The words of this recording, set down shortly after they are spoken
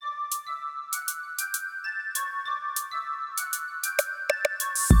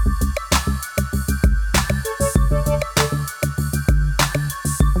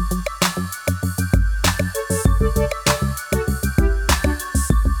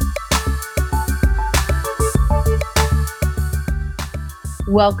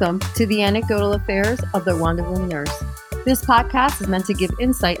Welcome to the anecdotal affairs of the Rendezvous Nurse. This podcast is meant to give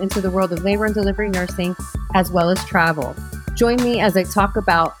insight into the world of labor and delivery nursing, as well as travel. Join me as I talk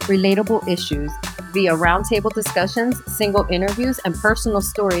about relatable issues via roundtable discussions, single interviews, and personal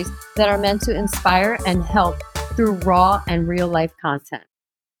stories that are meant to inspire and help through raw and real life content.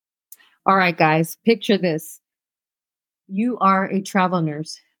 All right, guys, picture this. You are a travel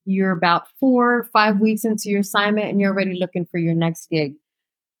nurse. You're about 4 or 5 weeks into your assignment and you're already looking for your next gig.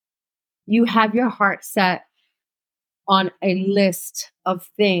 You have your heart set on a list of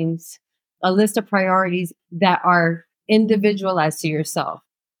things, a list of priorities that are individualized to yourself.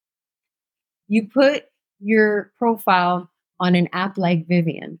 You put your profile on an app like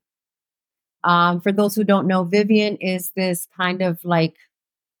Vivian. For those who don't know, Vivian is this kind of like,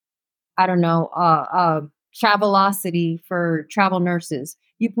 Travelocity for travel nurses.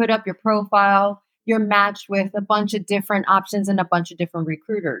 You put up your profile, you're matched with a bunch of different options and a bunch of different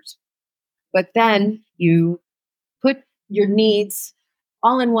recruiters. But then you put your needs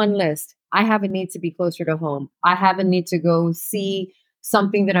all in one list. I have a need to be closer to home. I have a need to go see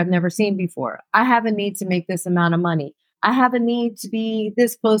something that I've never seen before. I have a need to make this amount of money. I have a need to be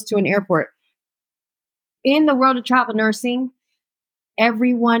this close to an airport. In the world of travel nursing,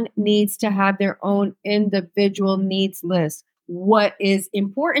 everyone needs to have their own individual needs list. What is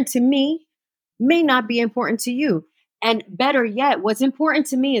important to me may not be important to you. And better yet, what's important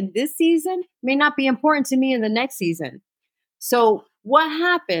to me in this season may not be important to me in the next season. So what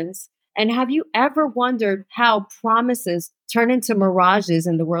happens, and have you ever wondered how promises turn into mirages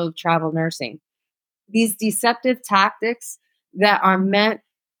in the world of travel nursing? These deceptive tactics that are meant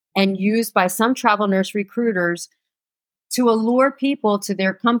and used by some travel nurse recruiters to allure people to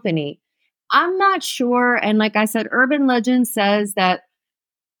their company. I'm not sure. And like I said, urban legend says that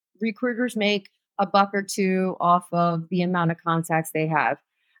recruiters make a buck or two off of the amount of contacts they have.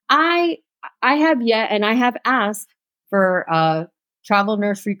 I have yet, and I have asked for travel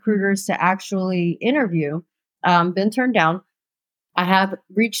nurse recruiters to actually interview, been turned down. I have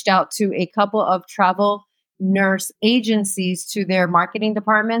reached out to a couple of travel nurse agencies to their marketing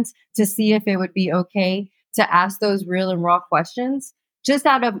departments to see if it would be okay to ask those real and raw questions, just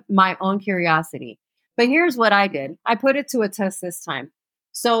out of my own curiosity. But here's what I did. I put it to a test this time.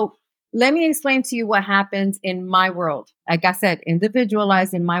 So let me explain to you what happens in my world. Like I said,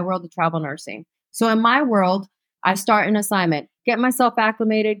 individualized in my world of travel nursing. So in my world, I start an assignment, get myself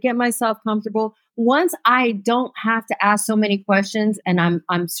acclimated, get myself comfortable. Once I don't have to ask so many questions and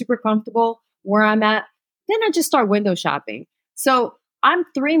I'm super comfortable where I'm at, then I just start window shopping. So I'm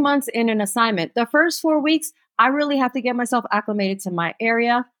 3 months in an assignment. The first 4 weeks, I really have to get myself acclimated to my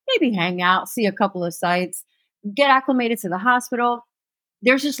area, maybe hang out, see a couple of sites, get acclimated to the hospital.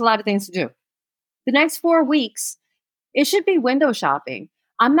 There's just a lot of things to do. The next 4 weeks, it should be window shopping.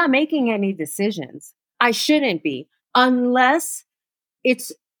 I'm not making any decisions. I shouldn't be, unless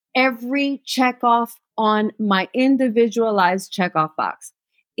it's every checkoff on my individualized checkoff box.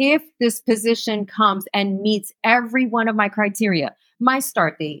 If this position comes and meets every one of my criteria, my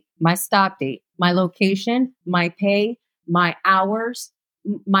start date, my stop date, my location, my pay, my hours,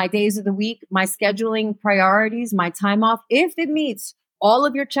 my days of the week, my scheduling priorities, my time off, if it meets all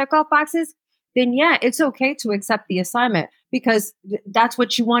of your checkoff boxes, then yeah, it's okay to accept the assignment because that's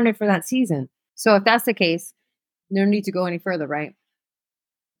what you wanted for that season. So if that's the case, no need to go any further, right?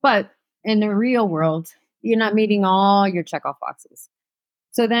 But in the real world, you're not meeting all your checkoff boxes.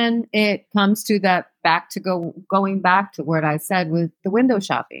 So then it comes to that going back to what I said with the window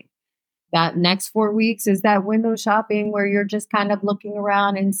shopping. That next 4 weeks is that window shopping where you're just kind of looking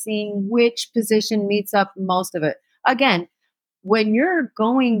around and seeing which position meets up most of it. Again, when you're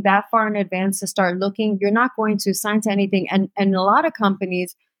going that far in advance to start looking, you're not going to assign to anything. And a lot of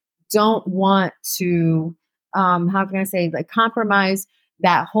companies don't want to, compromise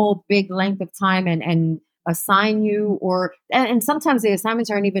that whole big length of time and assign you and sometimes the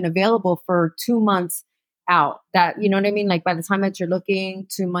assignments aren't even available for 2 months out. That, you know what I mean? Like by the time that you're looking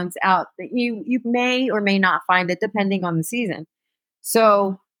 2 months out, that you may or may not find it depending on the season.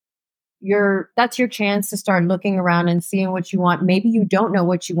 So that's your chance to start looking around and seeing what you want. Maybe you don't know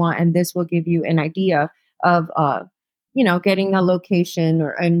what you want, and this will give you an idea of getting a location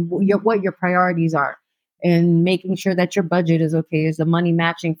what your priorities are, and making sure that your budget is okay. Is the money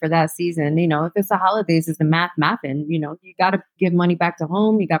matching for that season? If it's the holidays, is the mapping? You got to give money back to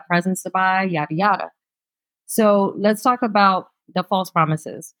home. You got presents to buy, yada yada. So let's talk about the false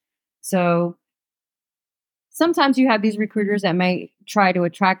promises. So sometimes you have these recruiters that may try to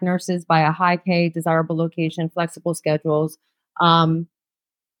attract nurses by a high pay, desirable location, flexible schedules.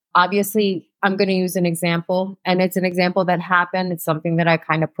 Obviously, I'm going to use an example, and it's an example that happened. It's something that I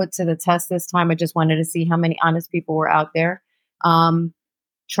kind of put to the test this time. I just wanted to see how many honest people were out there um,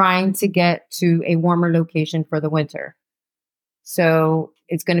 trying to get to a warmer location for the winter. So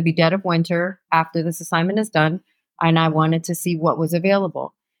it's going to be dead of winter after this assignment is done, and I wanted to see what was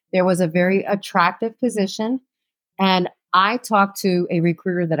available. There was a very attractive position, and I talked to a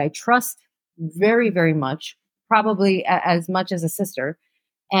recruiter that I trust very, very much, probably as much as a sister.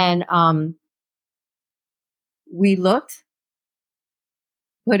 And we looked,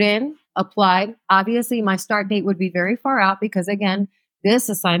 put in, applied. Obviously, my start date would be very far out because, again, this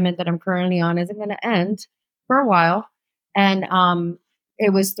assignment that I'm currently on isn't going to end for a while. And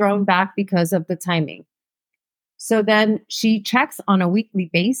it was thrown back because of the timing. So then she checks on a weekly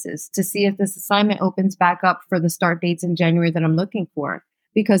basis to see if this assignment opens back up for the start dates in January that I'm looking for,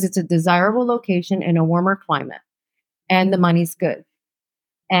 because it's a desirable location in a warmer climate and the money's good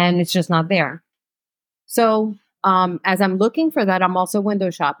and it's just not there. So as I'm looking for that, I'm also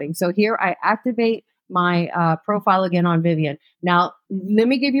window shopping. So here I activate my profile again on Vivian. Now, let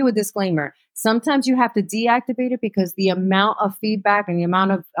me give you a disclaimer. Sometimes you have to deactivate it because the amount of feedback and the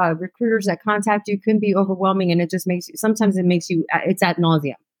amount of recruiters that contact you can be overwhelming, and it just makes you, sometimes it makes you, it's ad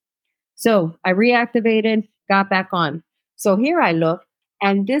nauseum. So I reactivated, got back on. So here I look,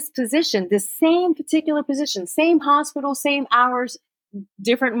 and this position, this same particular position, same hospital, same hours,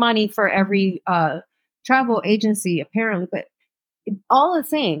 different money for every travel agency, apparently, but all the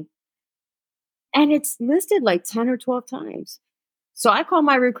same. And it's listed like 10 or 12 times. So I call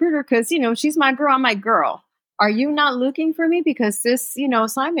my recruiter because, she's my girl. I'm like, girl, are you not looking for me? Because this,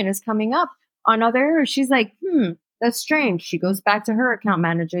 assignment is coming up on other areas. She's like, that's strange. She goes back to her account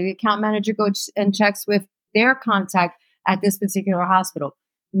manager. The account manager goes and checks with their contact at this particular hospital.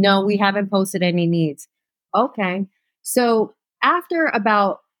 No, we haven't posted any needs. Okay. So after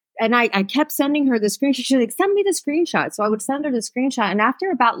about, and I kept sending her the screenshot. She's like, send me the screenshot. So I would send her the screenshot. And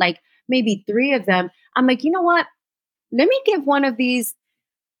after about like maybe 3 of them, I'm like, you know what? Let me give one of these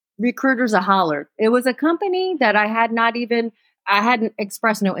recruiters a holler. It was a company that I hadn't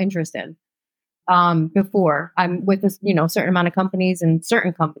expressed no interest in before. I'm with this, certain amount of companies and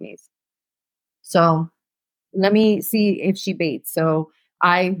certain companies. So let me see if she baits. So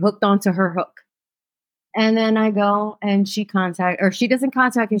I hooked onto her hook. And then I go and she doesn't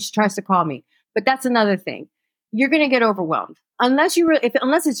contact and she tries to call me. But that's another thing. You're going to get overwhelmed. Unless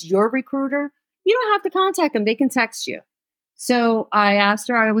it's your recruiter, you don't have to contact them. They can text you. So I asked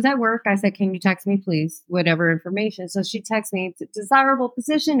her, I was at work. I said, can you text me, please, whatever information? So she texts me, it's a desirable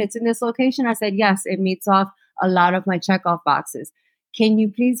position. It's in this location. I said, yes, it meets off a lot of my checkoff boxes. Can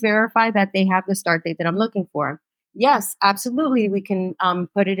you please verify that they have the start date that I'm looking for? Yes, absolutely. We can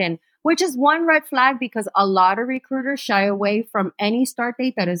put it in, which is one red flag because a lot of recruiters shy away from any start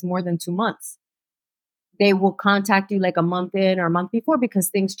date that is more than 2 months. They will contact you like a month in or a month before because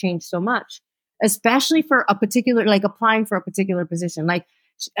things change so much, especially for a particular, like applying for a particular position. Like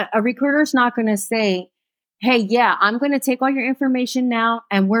a recruiter is not going to say, hey, yeah, I'm going to take all your information now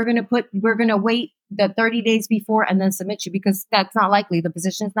and we're going to wait the 30 days before and then submit you, because that's not likely. The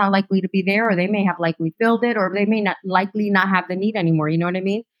position is not likely to be there, or they may have likely filled it, or they may not likely not have the need anymore. You know what I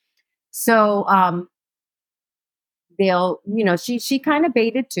mean? So, she kind of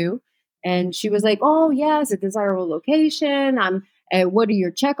baited too. And she was like, oh, yeah, it's a desirable location. What are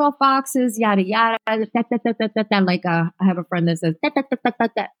your checkoff boxes? Yada, yada. Like, I have a friend that says,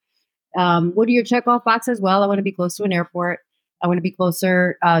 what are your checkoff boxes? Well, I want to be close to an airport. I want to be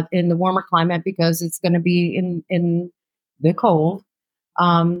closer in the warmer climate because it's going to be in the cold.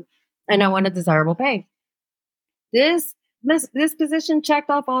 And I want a desirable pay. This position checked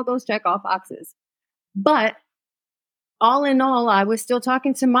off all those checkoff boxes. But all in all, I was still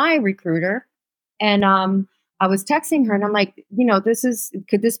talking to my recruiter, and I was texting her, and I'm like,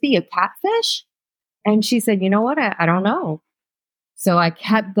 could this be a catfish? And she said, you know what? I don't know. So I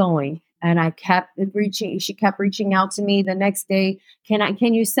kept going, and I kept reaching. She kept reaching out to me the next day. Can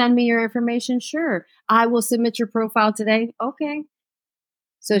you send me your information? Sure. I will submit your profile today. Okay.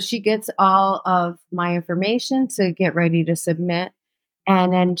 So she gets all of my information to get ready to submit.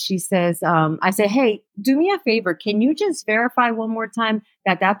 And then she says, I say, hey, do me a favor. Can you just verify one more time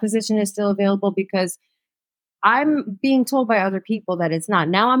that position is still available? Because I'm being told by other people that it's not.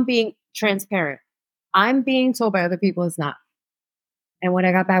 Now I'm being transparent. I'm being told by other people it's not. And when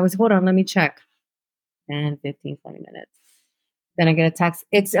I got back, I was, hold on, let me check. 10, 15, 20 minutes. Then I get a text.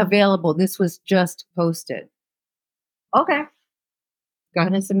 It's available. This was just posted. Okay. Go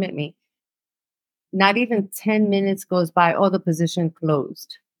ahead and submit me. Not even 10 minutes goes by. Oh, the position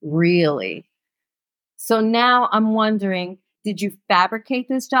closed. Really? So now I'm wondering, did you fabricate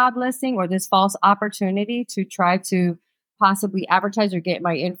this job listing or this false opportunity to try to possibly advertise or get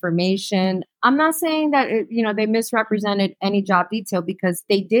my information? I'm not saying that they misrepresented any job detail, because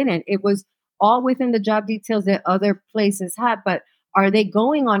they didn't. It was all within the job details that other places had. But are they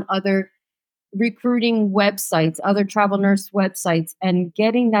going on other recruiting websites, other travel nurse websites, and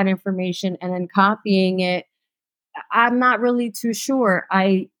getting that information and then copying it? I'm not really too sure.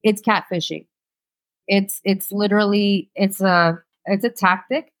 It's catfishing. It's literally it's a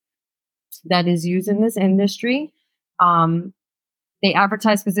tactic that is used in this industry. Um, they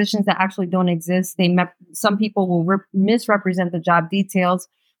advertise positions that actually don't exist. Some people will misrepresent the job details,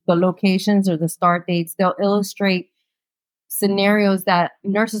 the locations, or the start dates. They'll illustrate scenarios that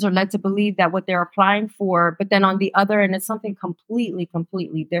nurses are led to believe that what they're applying for, but then on the other end, it's something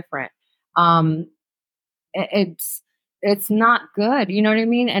completely different. Um, it's not good. You know what I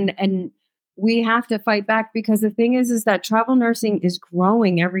mean? And we have to fight back, because the thing is that travel nursing is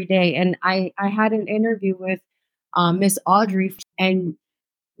growing every day. And I had an interview with Miss Audrey, and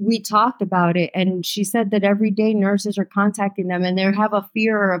we talked about it, and she said that every day nurses are contacting them and they have a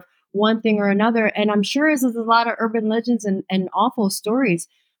fear of one thing or another. And I'm sure there's a lot of urban legends and awful stories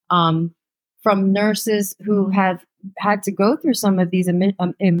from nurses who have had to go through some of these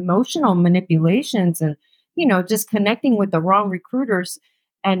emotional manipulations, and just connecting with the wrong recruiters,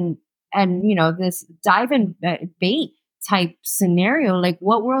 and this dive and bait type scenario. Like,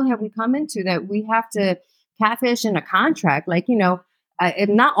 what world have we come into that we have to catfish in a contract? Like,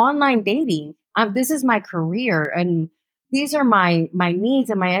 I'm not online dating. This is my career, and these are my needs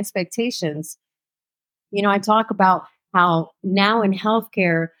and my expectations. I talk about how now in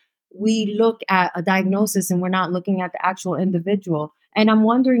healthcare we look at a diagnosis and we're not looking at the actual individual. And I'm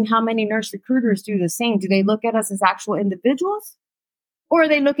wondering how many nurse recruiters do the same. Do they look at us as actual individuals, or are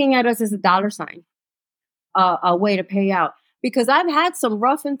they looking at us as a dollar sign? A way to pay out. Because I've had some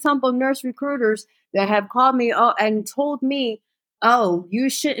rough and tumble nurse recruiters that have called me and told me, "Oh, you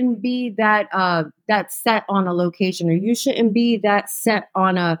shouldn't be that set on a location, or you shouldn't be that set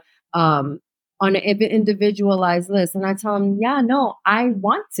on an individualized list." And I tell them, "Yeah, no, I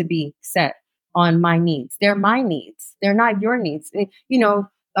want to be set on my needs. They're my needs. They're not your needs.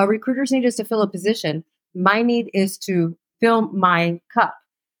 A recruiter's need is to fill a position. My need is to fill my cup."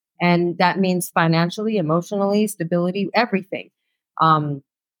 And that means financially, emotionally, stability, everything. Um,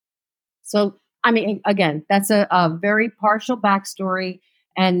 so, I mean, again, that's a very partial backstory,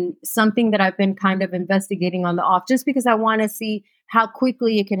 and something that I've been kind of investigating on the off, just because I want to see how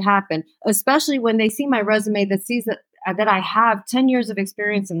quickly it can happen, especially when they see my resume that sees that I have 10 years of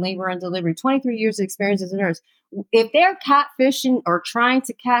experience in labor and delivery, 23 years of experience as a nurse. If they're catfishing or trying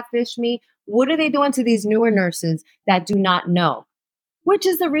to catfish me, what are they doing to these newer nurses that do not know? Which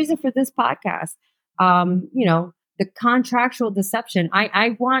is the reason for this podcast. The contractual deception.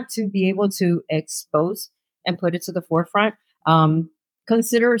 I want to be able to expose and put it to the forefront.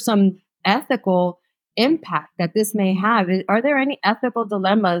 Consider some ethical impact that this may have. Are there any ethical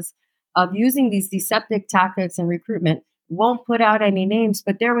dilemmas of using these deceptive tactics in recruitment? Won't put out any names,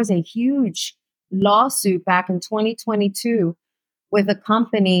 but there was a huge lawsuit back in 2022 with a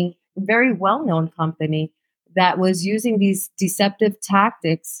company, very well-known company, that was using these deceptive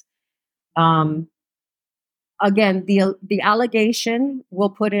tactics. Again, the allegation, we'll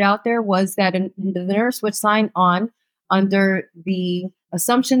put it out there, was that the nurse would sign on under the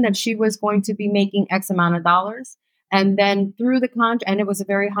assumption that she was going to be making X amount of dollars. And then through the contract, and it was a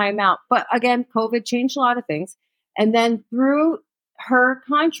very high amount. But again, COVID changed a lot of things. And then through her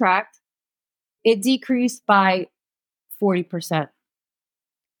contract, it decreased by 40%.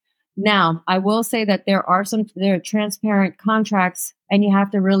 Now, I will say that there are transparent contracts, and you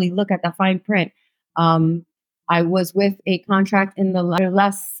have to really look at the fine print. I was with a contract in the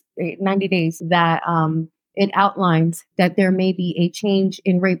last 90 days that it outlines that there may be a change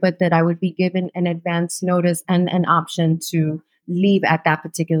in rate, but that I would be given an advance notice and an option to leave at that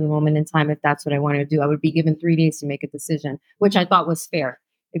particular moment in time if that's what I wanted to do. I would be given 3 days to make a decision, which I thought was fair.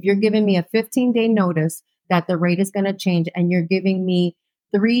 If you're giving me a 15-day notice that the rate is going to change, and you're giving me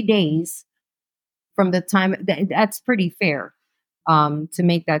 3 days from the time, that's pretty fair to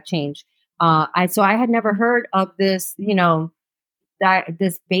make that change. So I had never heard of this,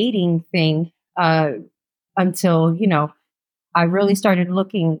 this baiting thing until, I really started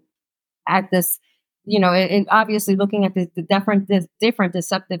looking at this, and obviously looking at the different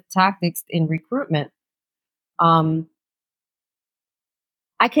deceptive tactics in recruitment. I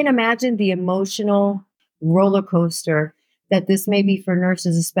can imagine the emotional roller coaster that this may be for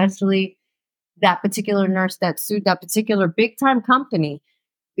nurses, especially that particular nurse that sued that particular big time company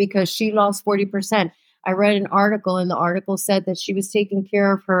because she lost 40%. I read an article, and the article said that she was taking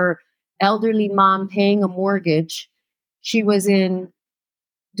care of her elderly mom, paying a mortgage. She was in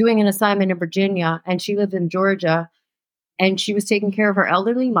doing an assignment in Virginia, and she lived in Georgia, and she was taking care of her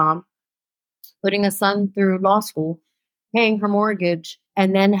elderly mom, putting a son through law school, paying her mortgage,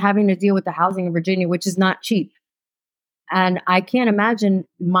 and then having to deal with the housing in Virginia, which is not cheap. And I can't imagine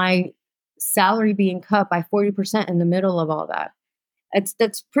my salary being cut by 40% in the middle of all that.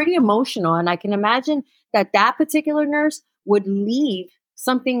 That's pretty emotional. And I can imagine that that particular nurse would leave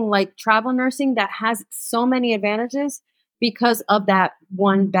something like travel nursing that has so many advantages because of that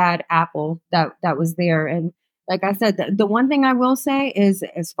one bad apple that was there. And like I said, the one thing I will say is,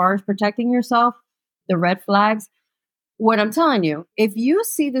 as far as protecting yourself, the red flags, what I'm telling you, if you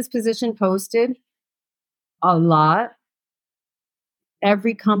see this position posted a lot,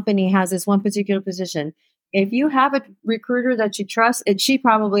 every company has this one particular position. If you have a recruiter that you trust, and she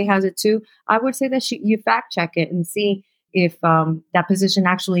probably has it too, I would say that you fact check it and see if that position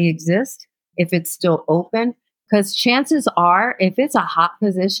actually exists, if it's still open. Because chances are, if it's a hot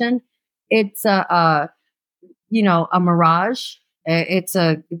position, it's a mirage. It's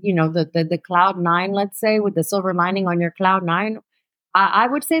the cloud nine, let's say, with the silver lining on your cloud nine. I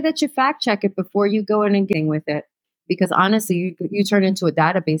would say that you fact check it before you go in and getting with it, because honestly, you turn into a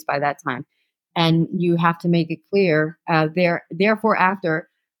database by that time, and you have to make it clear. Therefore, after.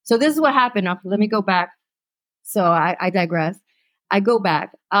 So this is what happened. Let me go back. So I digress. I go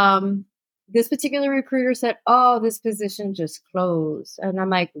back. This particular recruiter said, "Oh, this position just closed," and I'm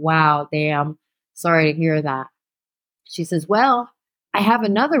like, "Wow, damn, sorry to hear that." She says, "Well, I have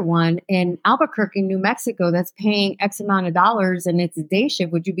another one in Albuquerque, New Mexico that's paying X amount of dollars and it's a day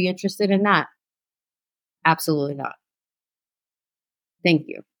shift. Would you be interested in that?" Absolutely not. Thank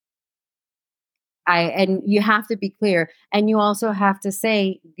you. And you have to be clear, and you also have to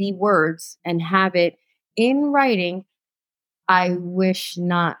say the words and have it in writing. I wish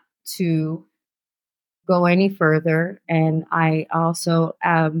not to go any further, and I also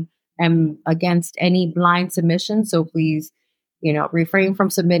am against any blind submission. So please, refrain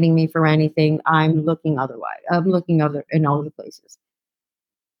from submitting me for anything. I'm looking otherwise. I'm looking other in other places,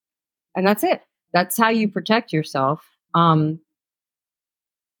 and that's it. That's how you protect yourself.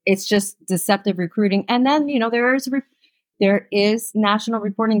 It's just deceptive recruiting, and then there is national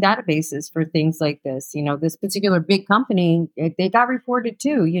reporting databases for things like this. This particular big company, they got reported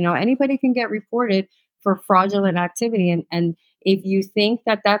too. Anybody can get reported for fraudulent activity. And if you think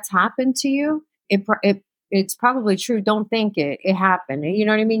that that's happened to you, it's probably true. Don't think it happened. You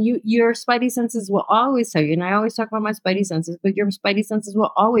know what I mean? Your spidey senses will always tell you. And I always talk about my spidey senses, but your spidey senses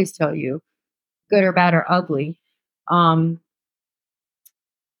will always tell you, good or bad or ugly.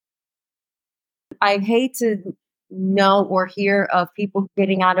 I hate to know or hear of people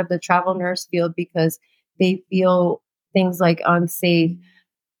getting out of the travel nurse field because they feel things like unsafe.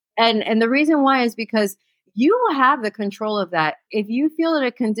 And the reason why is because you have the control of that. If you feel that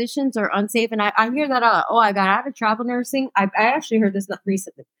the conditions are unsafe, and I hear that, I got out of travel nursing. I actually heard this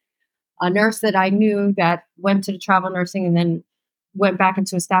recently. A nurse that I knew that went to the travel nursing and then went back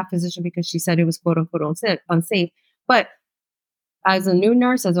into a staff position because she said it was quote unquote unsafe. But as a new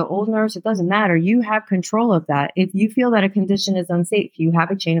nurse, as an old nurse, it doesn't matter. You have control of that. If you feel that a condition is unsafe, you have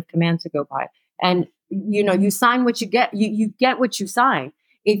a chain of command to go by. And, you sign what you get. You get what you sign.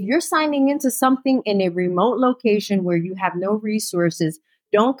 If you're signing into something in a remote location where you have no resources,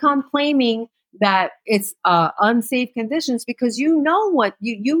 don't come claiming that it's unsafe conditions, because what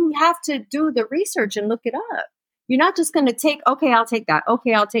you have to do the research and look it up. You're not just going to take, okay, I'll take that.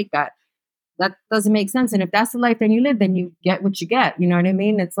 Okay, I'll take that. That doesn't make sense. And if that's the life that you live, then you get what you get. You know what I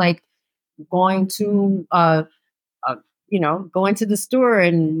mean? It's like going to, going to the store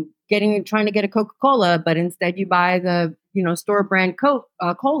and trying to get a Coca-Cola, but instead you buy the, store brand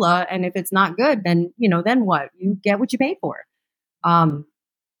Cola. And if it's not good, then, then what? You get what you pay for.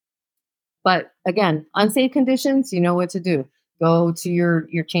 But again, unsafe conditions, you know what to do. Go to your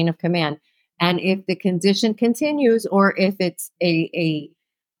chain of command. And if the condition continues, or if it's a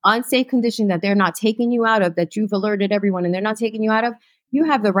unsafe condition that they're not taking you out of, that you've alerted everyone and they're not taking you out of, you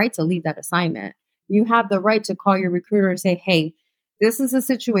have the right to leave that assignment. You have the right to call your recruiter and say, "Hey, this is a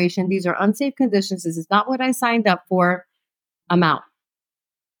situation. These are unsafe conditions. This is not what I signed up for. I'm out.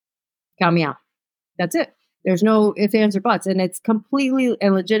 Count me out." That's it. There's no ifs, ands, or buts. And it's completely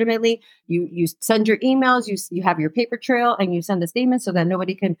and legitimately, you send your emails, you have your paper trail, and you send a statement so that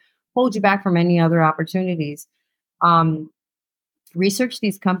nobody can hold you back from any other opportunities. Research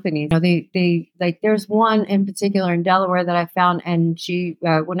these companies. They like, there's one in particular in Delaware that I found, and she,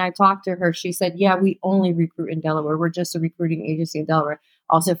 when I talked to her, she said, "Yeah, we only recruit in Delaware. We're just a recruiting agency in Delaware."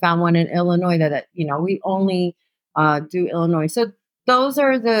 Also found one in Illinois that we only do Illinois. So those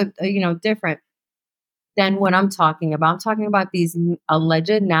are the different than what I'm talking about. I'm talking about these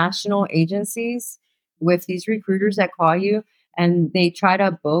alleged national agencies with these recruiters that call you and they try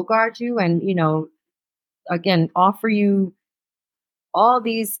to bogart you and again offer you all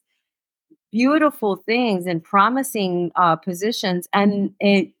these beautiful things and promising positions, and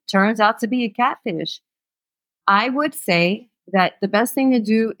it turns out to be a catfish. I would say that the best thing to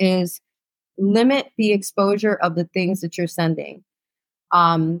do is limit the exposure of the things that you're sending.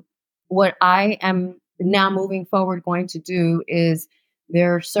 Um, what I am now moving forward going to do is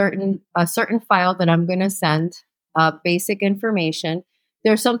there are a certain file that I'm going to send basic information.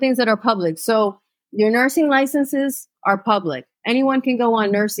 There are some things that are public. So your nursing licenses are public. Anyone can go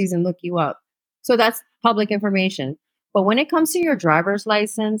on Nurses and look you up. So that's public information. But when it comes to your driver's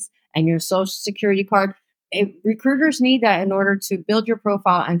license and your social security card, recruiters need that in order to build your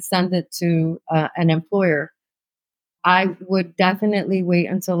profile and send it to an employer. I would definitely wait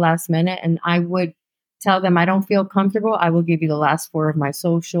until last minute and I would tell them I don't feel comfortable. I will give you the last four of my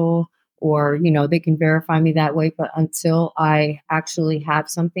social or, they can verify me that way. But until I actually have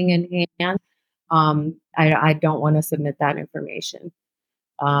something in hand, I don't want to submit that information.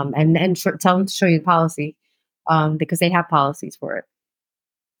 Tell them to show you the policy because they have policies for it.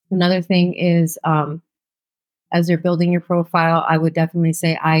 Another thing is, as you're building your profile, I would definitely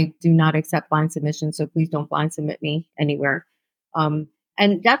say I do not accept blind submissions. So please don't blind submit me anywhere. And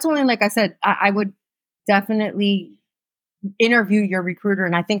that's only, like I said, I would definitely interview your recruiter.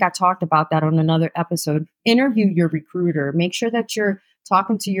 And I think I talked about that on another episode. Interview your recruiter. Make sure that you're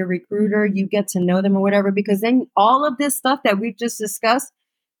talking to your recruiter. You get to know them or whatever, because then all of this stuff that we've just discussed,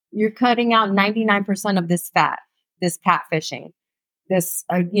 you're cutting out 99% of this catfishing, this,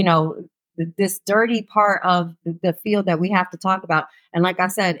 this dirty part of the field that we have to talk about. And like I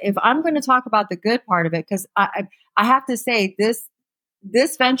said, if I'm going to talk about the good part of it, because I have to say this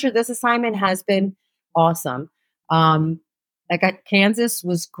venture, this assignment has been awesome. Kansas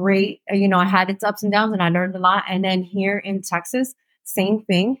was great. I had its ups and downs and I learned a lot. And then here in Texas, same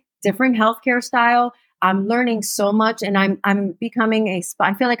thing, different healthcare style. I'm learning so much and I'm becoming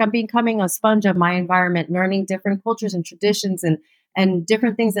I feel like I'm becoming a sponge of my environment, learning different cultures and traditions and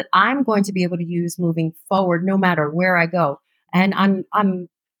different things that I'm going to be able to use moving forward, no matter where I go. And I'm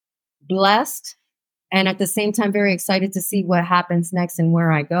blessed and at the same time, very excited to see what happens next and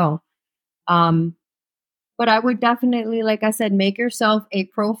where I go. But I would definitely, like I said, make yourself a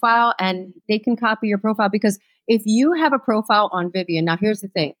profile and they can copy your profile, because if you have a profile on Vivian, now here's the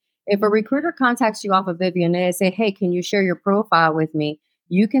thing. If a recruiter contacts you off of Vivian and they say, hey, can you share your profile with me?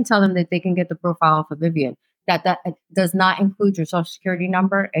 You can tell them that they can get the profile off of Vivian. That does not include your social security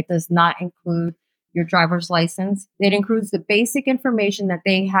number. It does not include your driver's license. It includes the basic information that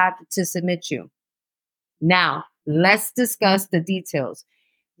they have to submit you. Now, let's discuss the details.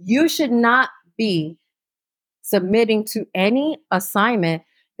 You should not be submitting to any assignment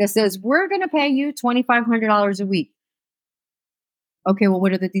that says, we're going to pay you $2,500 a week. Okay, well,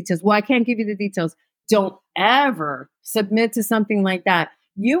 what are the details? Well, I can't give you the details. Don't ever submit to something like that.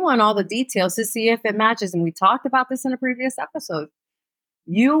 You want all the details to see if it matches. And we talked about this in a previous episode.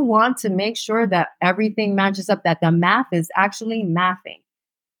 You want to make sure that everything matches up, that the math is actually mathing.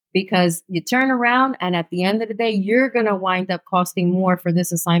 Because you turn around and at the end of the day, you're going to wind up costing more for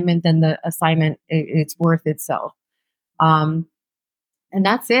this assignment than the assignment it's worth itself. And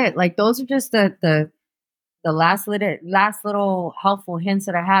that's it. Like, those are just the last little helpful hints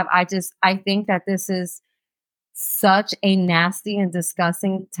that I have. I think that this is such a nasty and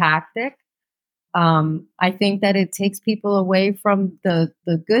disgusting tactic. I think that it takes people away from the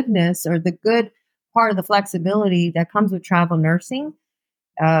goodness or the good part of the flexibility that comes with travel nursing.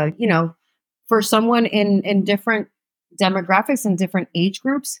 For someone in different demographics and different age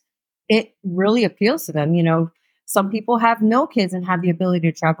groups, it really appeals to them. Some people have no kids and have the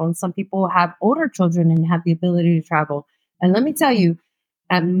ability to travel, and some people have older children and have the ability to travel. And let me tell you,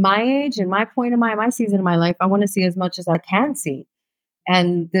 at my age and my point in my season of my life, I want to see as much as I can see.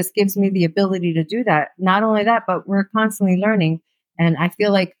 And this gives me the ability to do that. Not only that, but we're constantly learning. And I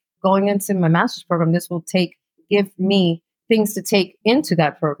feel like going into my master's program, this will give me things to take into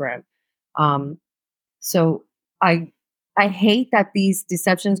that program. So I hate that these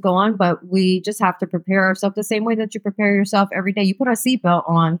deceptions go on, but we just have to prepare ourselves the same way that you prepare yourself every day. You put a seatbelt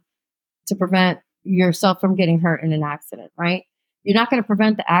on to prevent yourself from getting hurt in an accident, right? You're not going to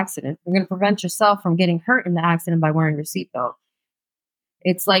prevent the accident. You're going to prevent yourself from getting hurt in the accident by wearing your seatbelt.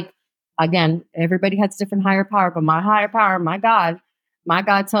 It's like, again, everybody has different higher power, but my higher power, my God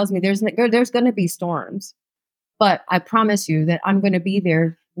tells me there's going to be storms. But I promise you that I'm going to be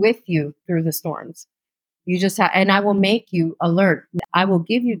there with you through the storms. You just have, and I will make you alert. I will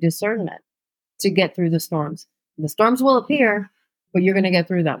give you discernment to get through the storms. The storms will appear, but you're going to get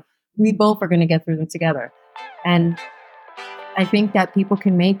through them. We both are going to get through them together. And I think that people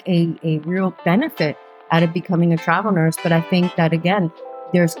can make a real benefit out of becoming a travel nurse. But I think that, again,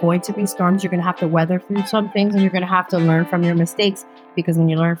 there's going to be storms. You're going to have to weather through some things, and you're going to have to learn from your mistakes, because when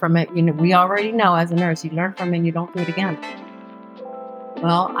you learn from it, we already know as a nurse, you learn from it and you don't do it again.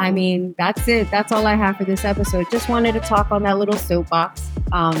 Well, I mean, that's it. That's all I have for this episode. Just wanted to talk on that little soapbox.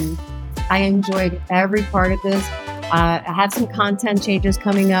 I enjoyed every part of this. I have some content changes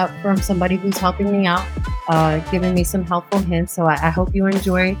coming up from somebody who's helping me out, giving me some helpful hints. So I hope you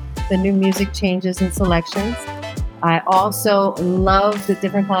enjoy the new music changes and selections. I also love the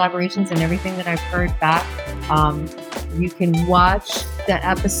different collaborations and everything that I've heard back. You can watch the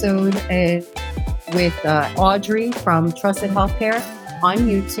episode with Audrey from Trusted Healthcare on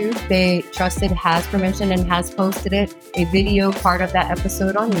YouTube. Trusted has permission and has posted it, a video part of that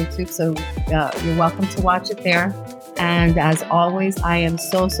episode on YouTube. So you're welcome to watch it there. And as always, I am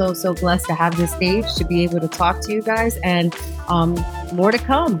so blessed to have this stage to be able to talk to you guys, and more to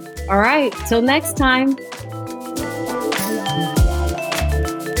come. All right. Till next time.